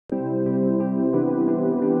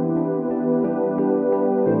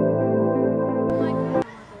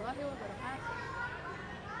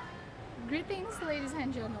ladies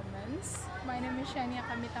and gentlemen. My name is Shania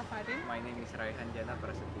Kamita Farin. My name is Raihan Jana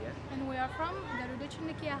Prasetya. And we are from GARUDA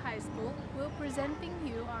CENDEKIA High School. We're presenting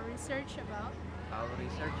you our research about... Our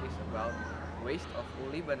research is about waste of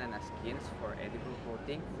woolly banana skins for edible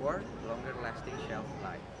coating for longer lasting shelf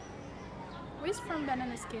life. Waste from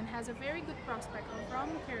banana skin has a very good prospect of raw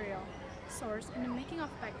material source in the making of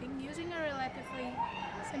packing using a relatively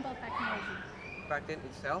simple technology. Pectin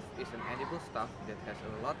itself is an edible stuff that has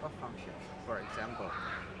a lot of functions. For example,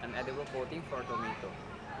 an edible coating for tomato.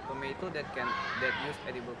 Tomato that use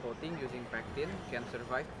edible coating using pectin can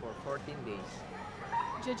survive for 14 days.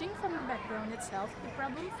 Judging from the background itself, the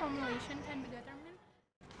problem formulation can be determined.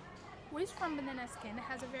 Waste from banana skin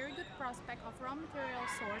has a very good prospect of raw material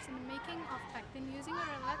source in the making of pectin using a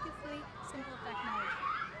relatively simple technology.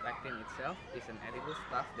 Pectin itself is an edible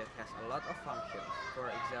stuff that has a lot of functions.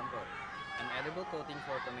 For example, an edible coating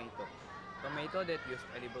for tomato. Tomato that used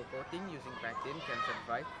edible coating using pectin can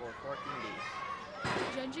survive for 14 days.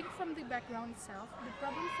 Judging from the background itself, the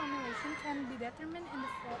problem formulation can be determined in the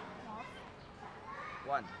form of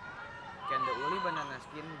 1. Can the woolly banana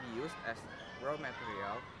skin be used as raw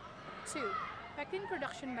material? 2. Pectin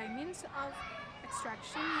production by means of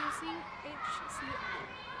extraction using HCl.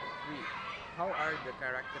 3. How are the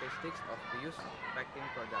characteristics of used pectin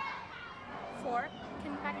product? 4.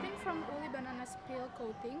 Can pectin from woolly banana peel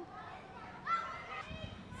coating?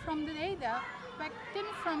 From the data, pectin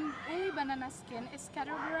from woolly banana skin is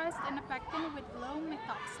categorized in a pectin with low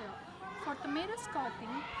methoxyl. For tomatoes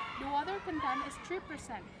coating, the water content is 3%,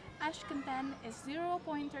 ash content is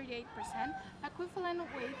 0.38%, equivalent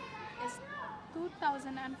weight is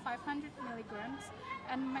 2,500 milligrams,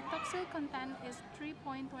 and methoxyl content is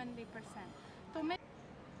 3.20%.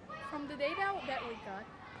 From the data that we got,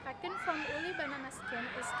 pectin from woolly banana skin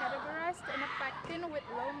is categorized in a pectin with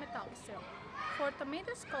low methoxyl. For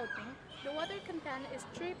tomatoes coating, the water content is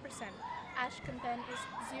 3%, ash content is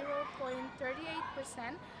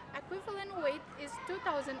 0.38%, equivalent weight is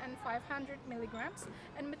 2,500 milligrams,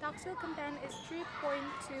 and methoxyl content is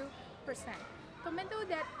 3.2%. Tomato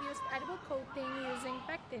that used edible coating using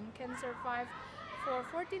pectin can survive for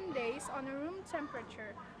 14 days on room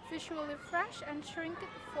temperature, visually fresh and shrink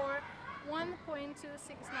for 1.269%,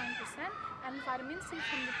 and vitamin C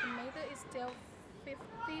from the tomato is still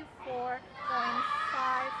 54.5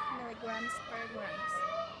 milligrams per gram.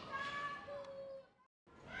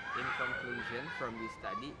 In conclusion, from this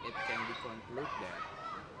study, it can be concluded that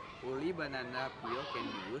woolly banana peel can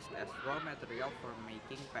be used as raw material for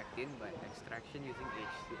making pectin by extraction using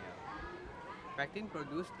HCl. Pectin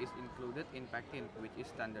produced is included in pectin, which is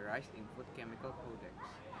standardized in Food Chemical Codex.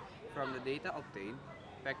 From the data obtained,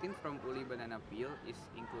 pectin from woolly banana peel is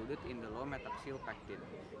included in the low methoxyl pectin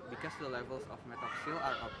because the levels of methoxyl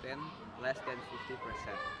are often less than 50%.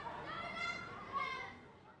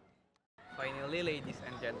 Finally, ladies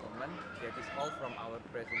and gentlemen, that is all from our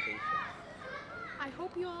presentation. I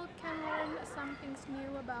hope you all can learn some things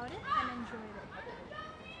new about it and enjoy it.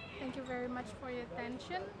 Thank you very much for your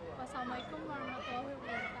attention. Wassalamualaikum warahmatullahi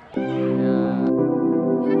wabarakatuh. Ya.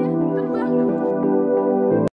 Ya, terbang.